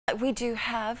we do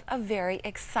have a very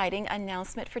exciting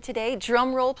announcement for today.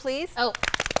 Drum roll, please. Oh,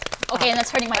 okay, and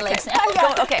that's hurting my legs now.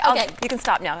 Okay, you can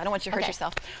stop now. I don't want you to hurt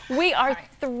yourself. We are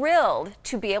thrilled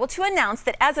to be able to announce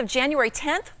that as of January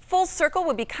 10th, Full Circle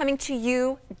will be coming to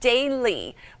you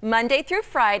daily, Monday through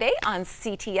Friday on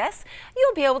CTS.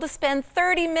 You'll be able to spend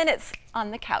 30 minutes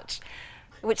on the couch,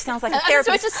 which sounds like a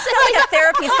therapy,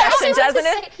 therapy session, doesn't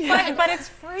it? But it's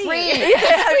free. Free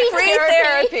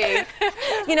therapy.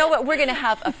 You know what? We're going to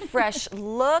have a fresh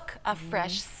look, a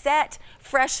fresh set,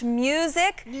 fresh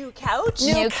music. New couch.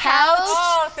 New couch.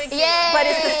 Oh, thank you. Yay. But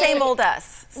it's the same old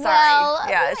us. Sorry. Well,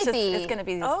 yeah, it's going to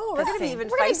be. Oh, we're going to be even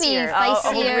We're going to be feistier.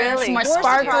 feistier, really? more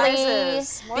sparkly.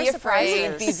 Be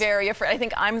afraid, be very afraid. I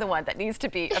think I'm the one that needs to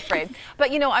be afraid.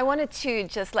 But you know, I wanted to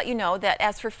just let you know that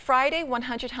as for Friday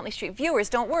 100 Huntley Street viewers,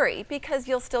 don't worry, because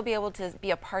you'll still be able to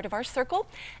be a part of our circle,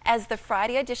 as the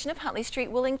Friday edition of Huntley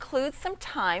Street will include some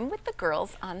time with the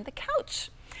girls on the couch.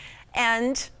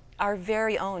 And our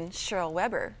very own Cheryl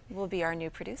Weber will be our new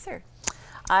producer.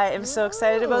 I am so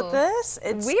excited about this.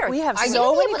 We have Are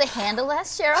so you able to handle that,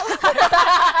 Cheryl?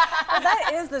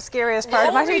 That is the scariest part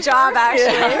of my new job,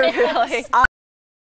 actually. Really.